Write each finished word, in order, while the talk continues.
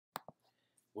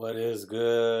What is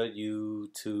good,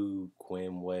 YouTube?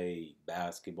 Quinn Wade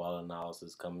basketball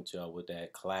analysis coming to y'all with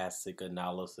that classic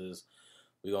analysis.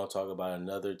 We're gonna talk about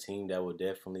another team that will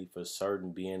definitely, for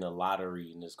certain, be in the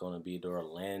lottery, and it's gonna be the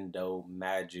Orlando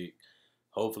Magic.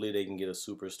 Hopefully, they can get a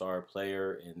superstar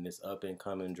player in this up and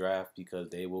coming draft because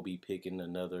they will be picking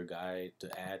another guy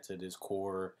to add to this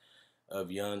core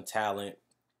of young talent.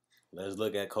 Let's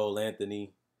look at Cole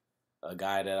Anthony, a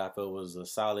guy that I felt was a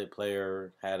solid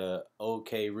player, had a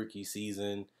okay rookie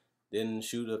season, didn't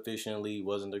shoot efficiently,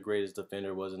 wasn't the greatest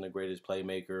defender, wasn't the greatest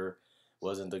playmaker,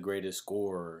 wasn't the greatest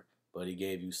scorer, but he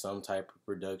gave you some type of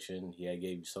production. He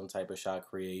gave you some type of shot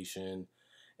creation,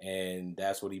 and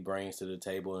that's what he brings to the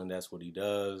table, and that's what he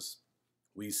does.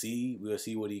 We'll see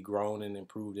what he grown and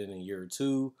improved in year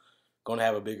two. Going to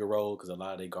have a bigger role because a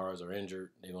lot of their guards are injured.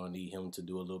 They're going to need him to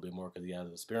do a little bit more because he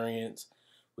has experience.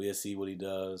 We'll see what he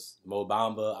does. Mo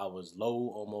Bamba, I was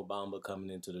low on Mo Bamba coming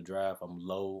into the draft. I'm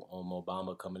low on Mo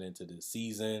Bamba coming into the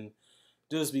season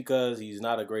just because he's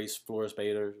not a great floor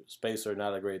spacer,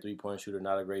 not a great three-point shooter,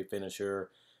 not a great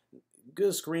finisher.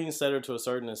 Good screen setter to a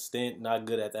certain extent, not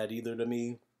good at that either to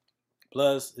me.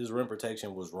 Plus, his rim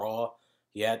protection was raw.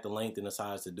 He had the length and the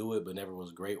size to do it, but never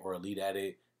was great or elite at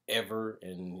it ever.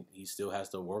 And he still has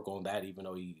to work on that, even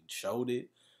though he showed it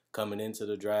coming into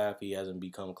the draft. He hasn't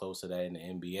become close to that in the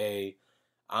NBA.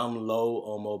 I'm low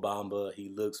on Mo Bamba. He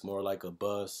looks more like a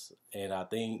bust, and I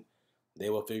think they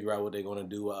will figure out what they're going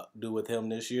to do with him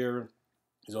this year.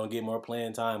 He's going to get more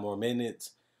playing time, more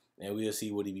minutes, and we'll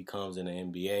see what he becomes in the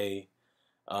NBA.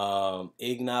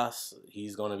 Ignas,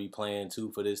 he's going to be playing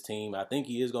too for this team. I think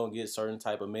he is going to get certain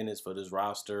type of minutes for this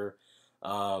roster.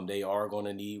 They are going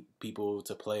to need people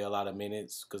to play a lot of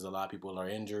minutes because a lot of people are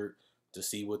injured to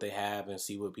see what they have and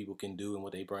see what people can do and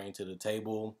what they bring to the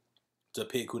table to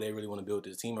pick who they really want to build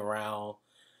this team around.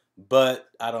 But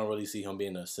I don't really see him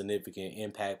being a significant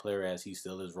impact player as he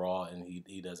still is raw and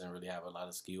he doesn't really have a lot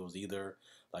of skills either,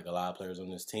 like a lot of players on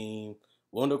this team.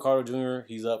 Wendell Carter Jr.,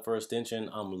 he's up for extension.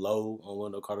 I'm low on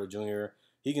Wendell Carter Jr.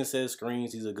 He can set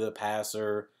screens. He's a good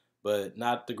passer, but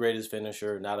not the greatest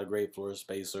finisher, not a great floor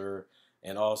spacer,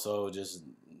 and also just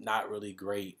not really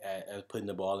great at putting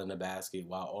the ball in the basket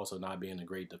while also not being a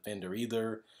great defender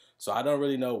either. So I don't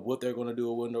really know what they're going to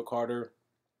do with Wendell Carter.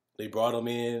 They brought him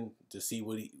in to see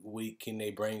what he can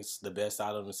they bring the best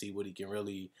out of him, to see what he can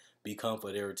really become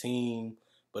for their team.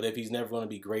 But if he's never going to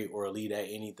be great or elite at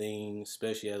anything,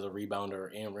 especially as a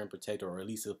rebounder and rim protector or at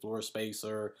least a floor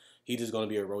spacer, he's just going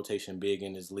to be a rotation big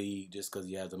in this league just because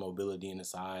he has the mobility and the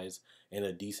size and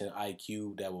a decent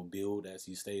IQ that will build as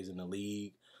he stays in the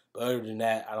league. But other than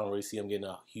that, I don't really see him getting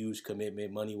a huge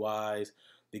commitment money wise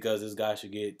because this guy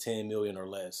should get 10 million or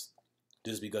less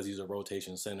just because he's a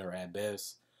rotation center at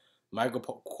best. Michael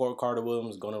Carter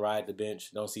Williams is going to ride the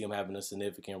bench. Don't see him having a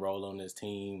significant role on this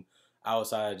team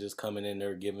outside of just coming in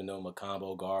there giving them a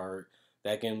combo guard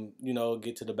that can,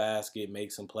 get to the basket,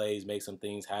 make some plays, make some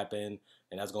things happen,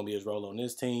 and that's going to be his role on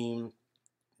this team.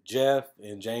 Jeff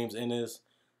and James Ennis,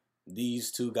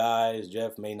 these two guys,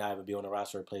 Jeff may not even be on the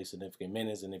roster to play significant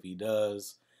minutes, and if he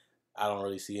does, I don't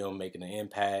really see him making an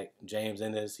impact. James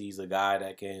Ennis, he's a guy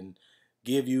that can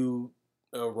give you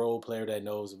a role player that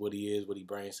knows what he is, what he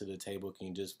brings to the table,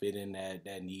 can just fit in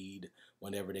that need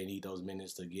whenever they need those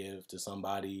minutes to give to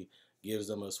somebody. Gives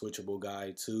them a switchable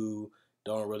guy too.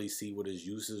 Don't really see what his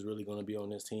use is really going to be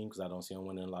on this team because I don't see him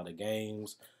winning a lot of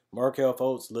games. Markel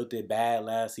Fultz looked at bad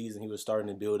last season. He was starting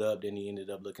to build up. Then he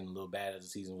ended up looking a little bad as the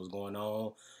season was going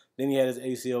on. Then he had his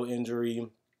ACL injury.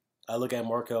 I look at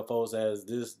Markel Fultz as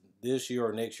this year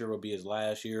or next year will be his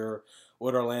last year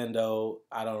with Orlando.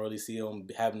 I don't really see him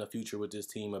having a future with this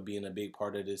team or being a big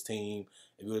part of this team.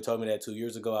 If you would have told me that 2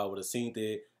 years ago, I would have seen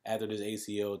it. After this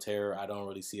ACL tear, I don't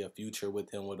really see a future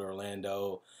with him with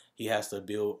Orlando. He has to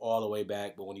build all the way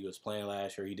back, but when he was playing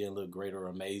last year, he didn't look great or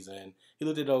amazing. He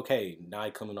looked okay. Now he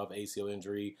coming off ACL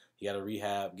injury. He got to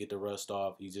rehab, get the rust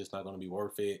off. He's just not going to be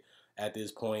worth it at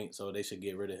this point, so they should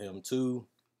get rid of him too.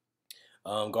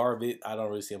 Garvin, I don't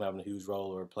really see him having a huge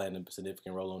role or playing a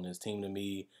significant role on this team to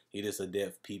me. He just a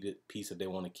depth piece if they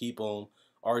want to keep him.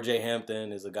 RJ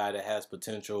Hampton is a guy that has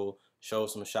potential,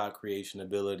 shows some shot creation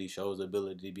ability, shows the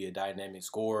ability to be a dynamic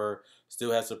scorer,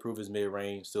 still has to prove his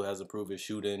mid-range, still has to prove his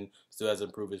shooting, still has to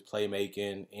prove his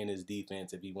playmaking and his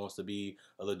defense if he wants to be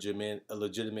a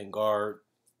legitimate guard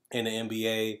in the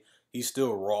NBA. He's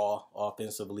still raw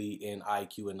offensively in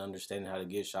IQ and understanding how to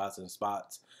get shots and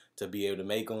spots to be able to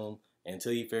make them.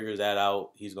 Until he figures that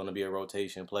out, he's going to be a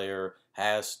rotation player,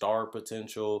 has star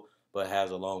potential, but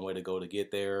has a long way to go to get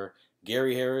there.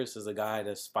 Gary Harris is a guy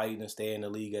that's fighting to stay in the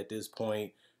league at this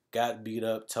point. Got beat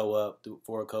up, toe up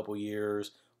for a couple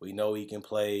years. We know he can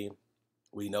play.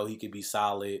 We know he could be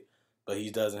solid, but he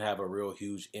doesn't have a real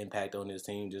huge impact on his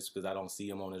team just because I don't see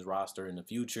him on his roster in the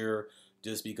future,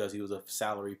 just because he was a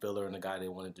salary filler and a guy they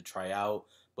wanted to try out,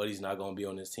 but he's not going to be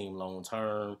on his team long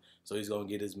term. So he's going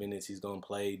to get his minutes. He's going to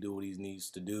play, do what he needs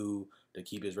to do to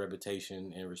keep his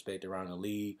reputation and respect around the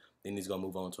league. Then he's going to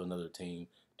move on to another team.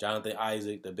 Jonathan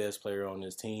Isaac, the best player on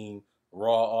his team,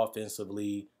 raw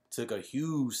offensively, took a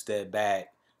huge step back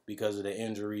because of the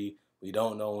injury. We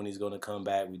don't know when he's going to come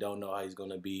back. We don't know how he's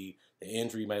going to be. The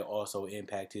injury may also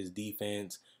impact his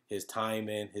defense, his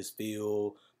timing, his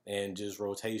feel, and just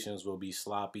rotations will be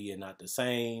sloppy and not the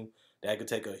same. That could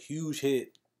take a huge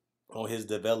hit on his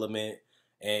development,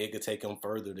 and it could take him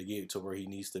further to get to where he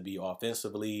needs to be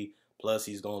offensively. Plus,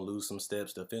 he's going to lose some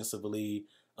steps defensively.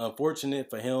 Unfortunate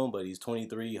for him, but he's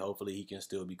 23. Hopefully, he can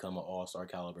still become an all-star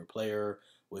caliber player,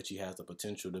 which he has the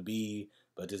potential to be.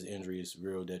 But this injury is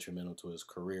real detrimental to his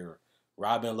career.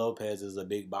 Robin Lopez is a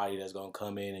big body that's going to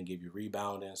come in and give you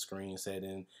rebounding, screen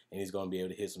setting, and he's going to be able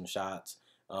to hit some shots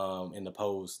in the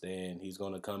post. And he's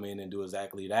going to come in and do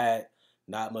exactly that.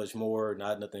 Not much more,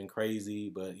 not nothing crazy,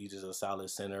 but he's just a solid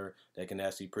center that can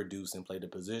actually produce and play the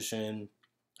position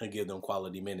and give them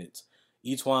quality minutes.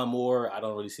 Eachwan Moore, I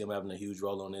don't really see him having a huge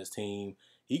role on this team.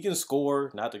 He can score,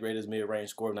 not the greatest mid-range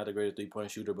scorer, not the greatest three-point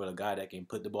shooter, but a guy that can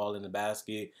put the ball in the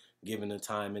basket, given the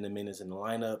time and the minutes in the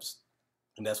lineups.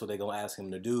 And that's what they're going to ask him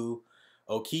to do.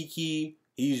 Okiki,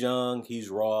 he's young, he's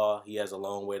raw, he has a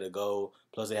long way to go.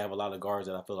 Plus, they have a lot of guards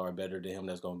that I feel are better than him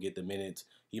that's going to get the minutes.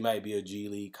 He might be a G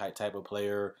League type of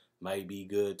player, might be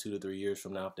good 2 to 3 years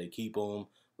from now if they keep him.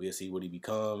 We'll see what he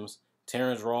becomes.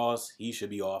 Terrence Ross, he should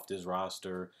be off this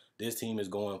roster. This team is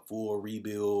going full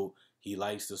rebuild. He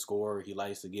likes to score. He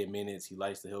likes to get minutes. He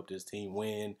likes to help this team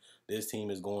win. This team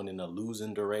is going in a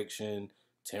losing direction.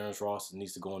 Terrence Ross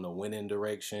needs to go in the winning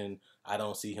direction. I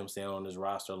don't see him staying on this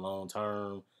roster long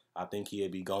term. I think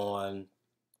he'll be gone.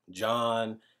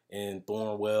 John and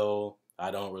Thornwell,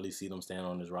 I don't really see them staying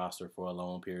on this roster for a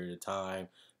long period of time.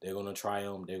 They're going to try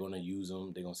them. They're going to use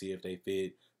them. They're going to see if they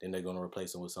fit. Then they're going to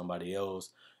replace them with somebody else.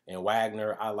 And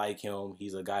Wagner, I like him.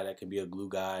 He's a guy that can be a glue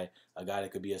guy, a guy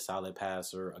that could be a solid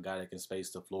passer, a guy that can space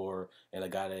the floor, and a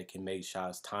guy that can make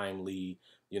shots timely,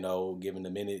 given the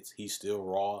minutes. He's still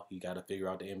raw. He got to figure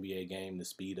out the NBA game, the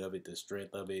speed of it, the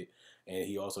strength of it. And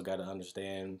he also got to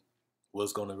understand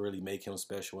what's going to really make him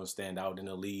special and stand out in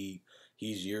the league.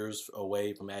 He's years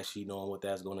away from actually knowing what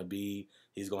that's going to be.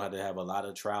 He's going to have a lot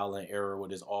of trial and error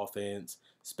with his offense,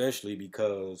 especially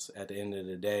because at the end of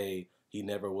the day, he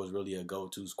never was really a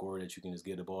go-to scorer that you can just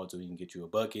get the ball to. He can get you a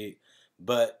bucket,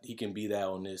 but he can be that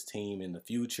on this team in the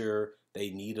future. They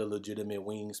need a legitimate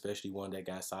wing, especially one that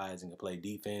got size and can play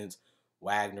defense.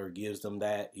 Wagner gives them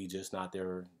that. He's just not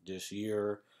there this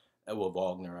year. Well,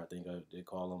 Wagner, I think they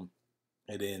call him.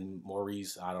 And then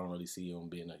Maurice, I don't really see him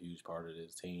being a huge part of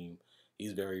this team.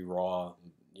 He's very raw.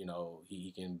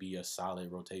 He can be a solid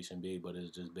rotation big, but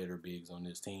it's just better bigs on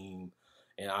this team.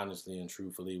 And honestly and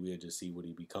truthfully, we'll just see what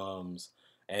he becomes.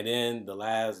 And then the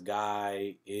last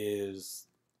guy is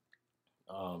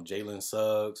Jalen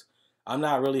Suggs. I'm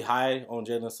not really high on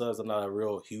Jalen Suggs. I'm not a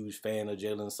real huge fan of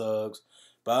Jalen Suggs.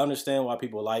 But I understand why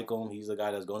people like him. He's a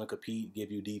guy that's going to compete,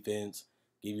 give you defense,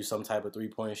 give you some type of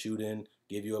three-point shooting,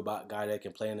 give you a guy that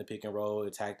can play in the pick and roll,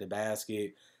 attack the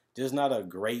basket. Just not a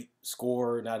great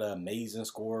scorer, not an amazing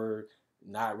scorer,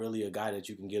 not really a guy that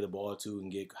you can get a ball to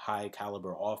and get high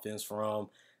caliber offense from.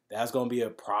 That's going to be a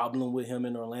problem with him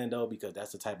in Orlando because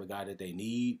that's the type of guy that they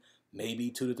need.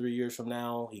 Maybe 2 to 3 years from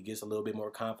now, he gets a little bit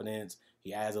more confidence.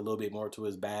 He adds a little bit more to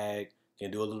his bag,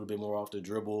 can do a little bit more off the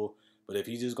dribble. But if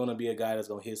he's just going to be a guy that's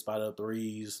going to hit spot up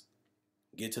threes,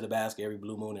 get to the basket every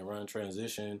blue moon and run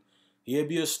transition, he'll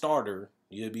be a starter.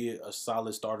 He'll be a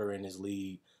solid starter in his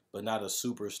league, but not a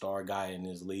superstar guy in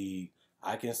his league.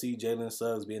 I can see Jalen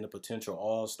Suggs being a potential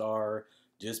all-star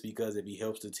just because if he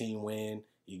helps the team win,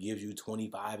 he gives you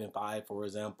 25 and 5, for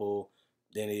example,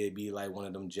 then it'd be like one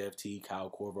of them Jeff T, Kyle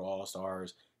Korver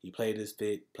all-stars. He played his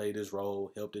fit, played his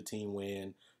role, helped the team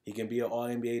win. He can be an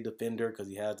all-NBA defender because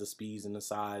he has the speeds and the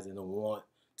size and the want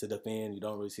to defend. You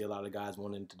don't really see a lot of guys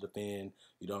wanting to defend.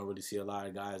 You don't really see a lot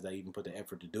of guys that even put the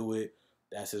effort to do it.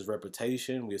 That's his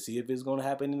reputation. We'll see if it's going to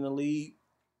happen in the league.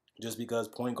 Just because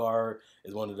point guard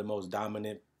is one of the most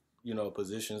dominant,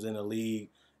 positions in the league.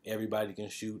 Everybody can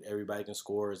shoot. Everybody can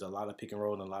score. There's a lot of pick and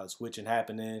roll and a lot of switching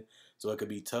happening. So it could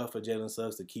be tough for Jalen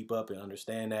Suggs to keep up and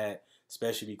understand that,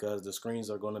 especially because the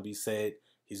screens are going to be set.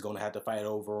 He's going to have to fight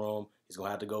over them. He's going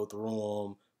to have to go through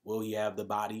them. Will he have the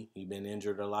body? He's been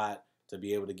injured a lot to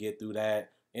be able to get through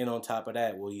that. And on top of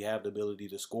that, will he have the ability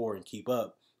to score and keep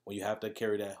up when you have to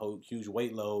carry that whole huge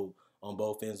weight load on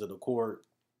both ends of the court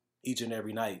each and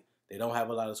every night? they don't have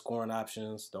a lot of scoring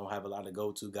options, don't have a lot of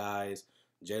go-to guys.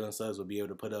 Jalen Suggs will be able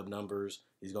to put up numbers.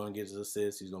 He's going to get his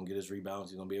assists. He's going to get his rebounds.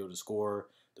 He's going to be able to score.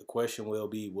 The question will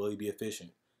he be efficient?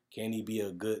 Can he be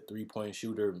a good three-point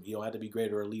shooter? He don't have to be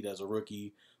great or elite as a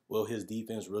rookie. Will his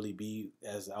defense really be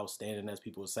as outstanding as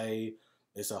people say?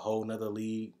 It's a whole nother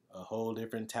league, a whole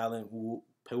different talent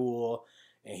pool,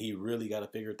 and he really got to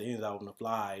figure things out on the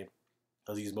fly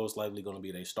because he's most likely going to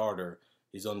be their starter.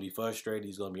 He's going to be frustrated.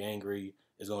 He's going to be angry.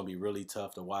 It's going to be really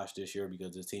tough to watch this year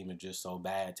because this team is just so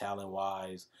bad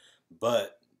talent-wise.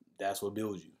 But that's what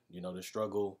builds you. You know, the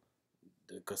struggle,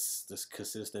 this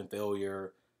consistent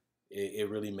failure, it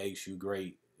really makes you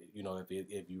great. You know,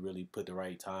 if you really put the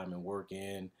right time and work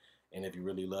in, and if you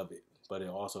really love it. But it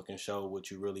also can show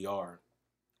what you really are.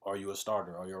 Are you a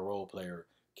starter? Are you a role player?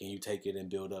 Can you take it and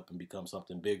build up and become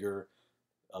something bigger?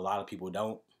 A lot of people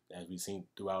don't, as we've seen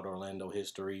throughout Orlando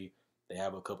history. They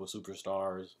have a couple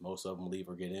superstars. Most of them leave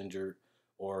or get injured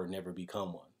or never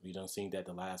become one. We done seen that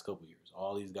the last couple years.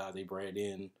 All these guys they bred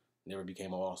in never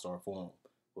became an all-star for them.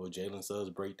 Will Jalen Suggs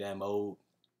break that mold,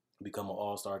 become an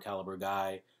all-star caliber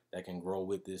guy that can grow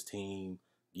with this team,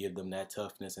 give them that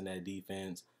toughness in that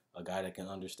defense, a guy that can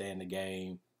understand the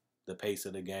game, the pace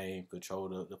of the game, control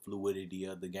the fluidity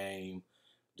of the game,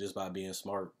 just by being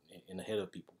smart and ahead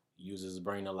of people. He uses his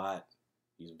brain a lot.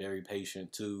 He's very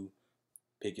patient too.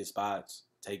 Pick your spots,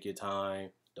 take your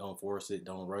time, don't force it,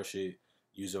 don't rush it.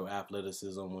 Use your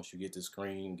athleticism once you get the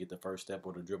screen, get the first step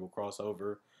or the dribble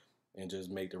crossover, and just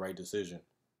make the right decision.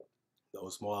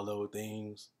 Those small little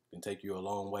things can take you a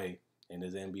long way in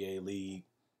this NBA league.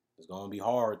 It's going to be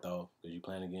hard, though, because you're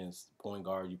playing against point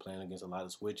guard, you're playing against a lot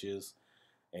of switches,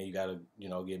 and you got to,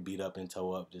 get beat up and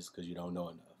toe up just because you don't know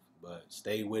enough. But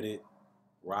stay with it,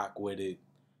 rock with it,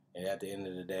 and at the end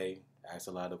of the day, ask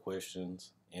a lot of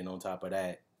questions. And on top of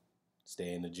that,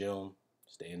 stay in the gym,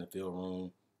 stay in the field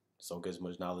room, soak as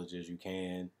much knowledge as you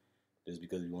can. Just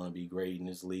because you want to be great in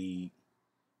this league,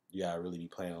 you got to really be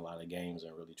playing a lot of games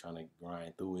and really trying to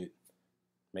grind through it.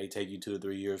 May take you 2 or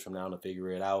 3 years from now to figure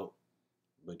it out,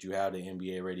 but you have the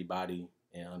NBA ready body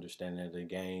and understanding of the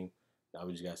game. Now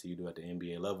we just got to see you do at the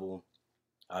NBA level.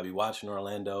 I'll be watching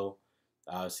Orlando.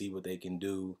 I'll see what they can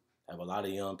do. Have a lot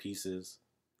of young pieces.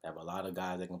 Have a lot of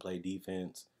guys that can play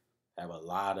defense. Have a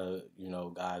lot of,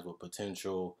 guys with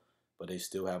potential, but they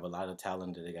still have a lot of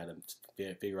talent that they got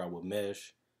to figure out what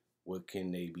mesh. What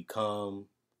can they become?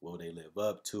 Will they live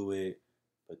up to it?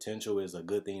 Potential is a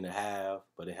good thing to have,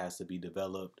 but it has to be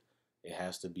developed. It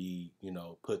has to be,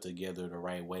 put together the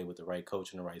right way with the right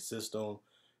coach and the right system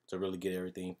to really get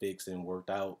everything fixed and worked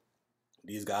out.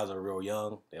 These guys are real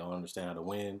young. They don't understand how to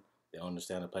win. They don't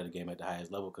understand how to play the game at the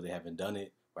highest level because they haven't done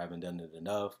it or haven't done it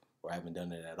enough or haven't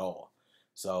done it at all.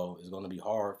 So it's going to be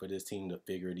hard for this team to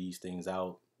figure these things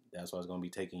out. That's why it's going to be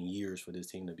taking years for this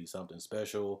team to be something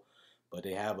special. But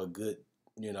they have a good,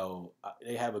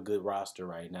 they have a good roster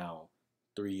right now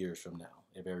 3 years from now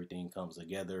if everything comes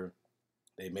together.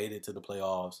 They made it to the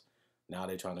playoffs. Now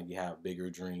they're trying to have bigger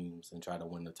dreams and try to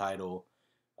win the title.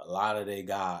 A lot of their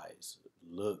guys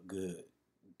look good,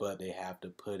 but they have to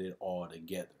put it all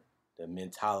together. The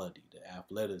mentality, the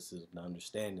athleticism, the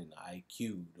understanding, the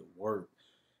IQ, the work,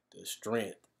 the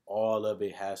strength, all of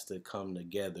it has to come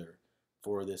together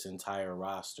for this entire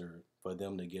roster for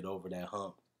them to get over that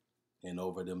hump and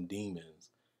over them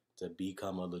demons to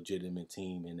become a legitimate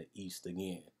team in the East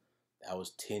again. That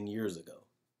was 10 years ago.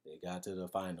 They got to the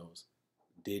finals,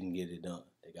 didn't get it done.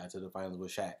 They got to the finals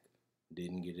with Shaq,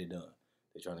 didn't get it done.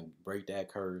 They're trying to break that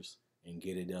curse and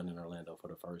get it done in Orlando for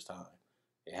the first time.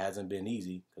 It hasn't been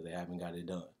easy because they haven't got it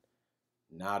done.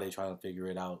 Now they're trying to figure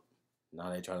it out. Now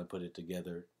they're trying to put it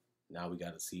together. Now we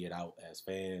got to see it out as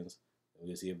fans. And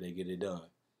we'll see if they get it done.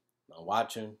 I'm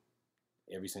watching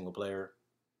every single player,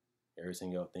 every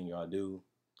single thing y'all do.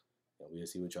 And we'll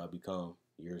see what y'all become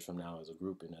years from now as a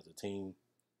group and as a team.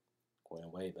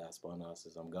 Quinn Wade, basketball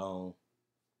analysis. I'm gone.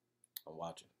 I'm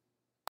watching.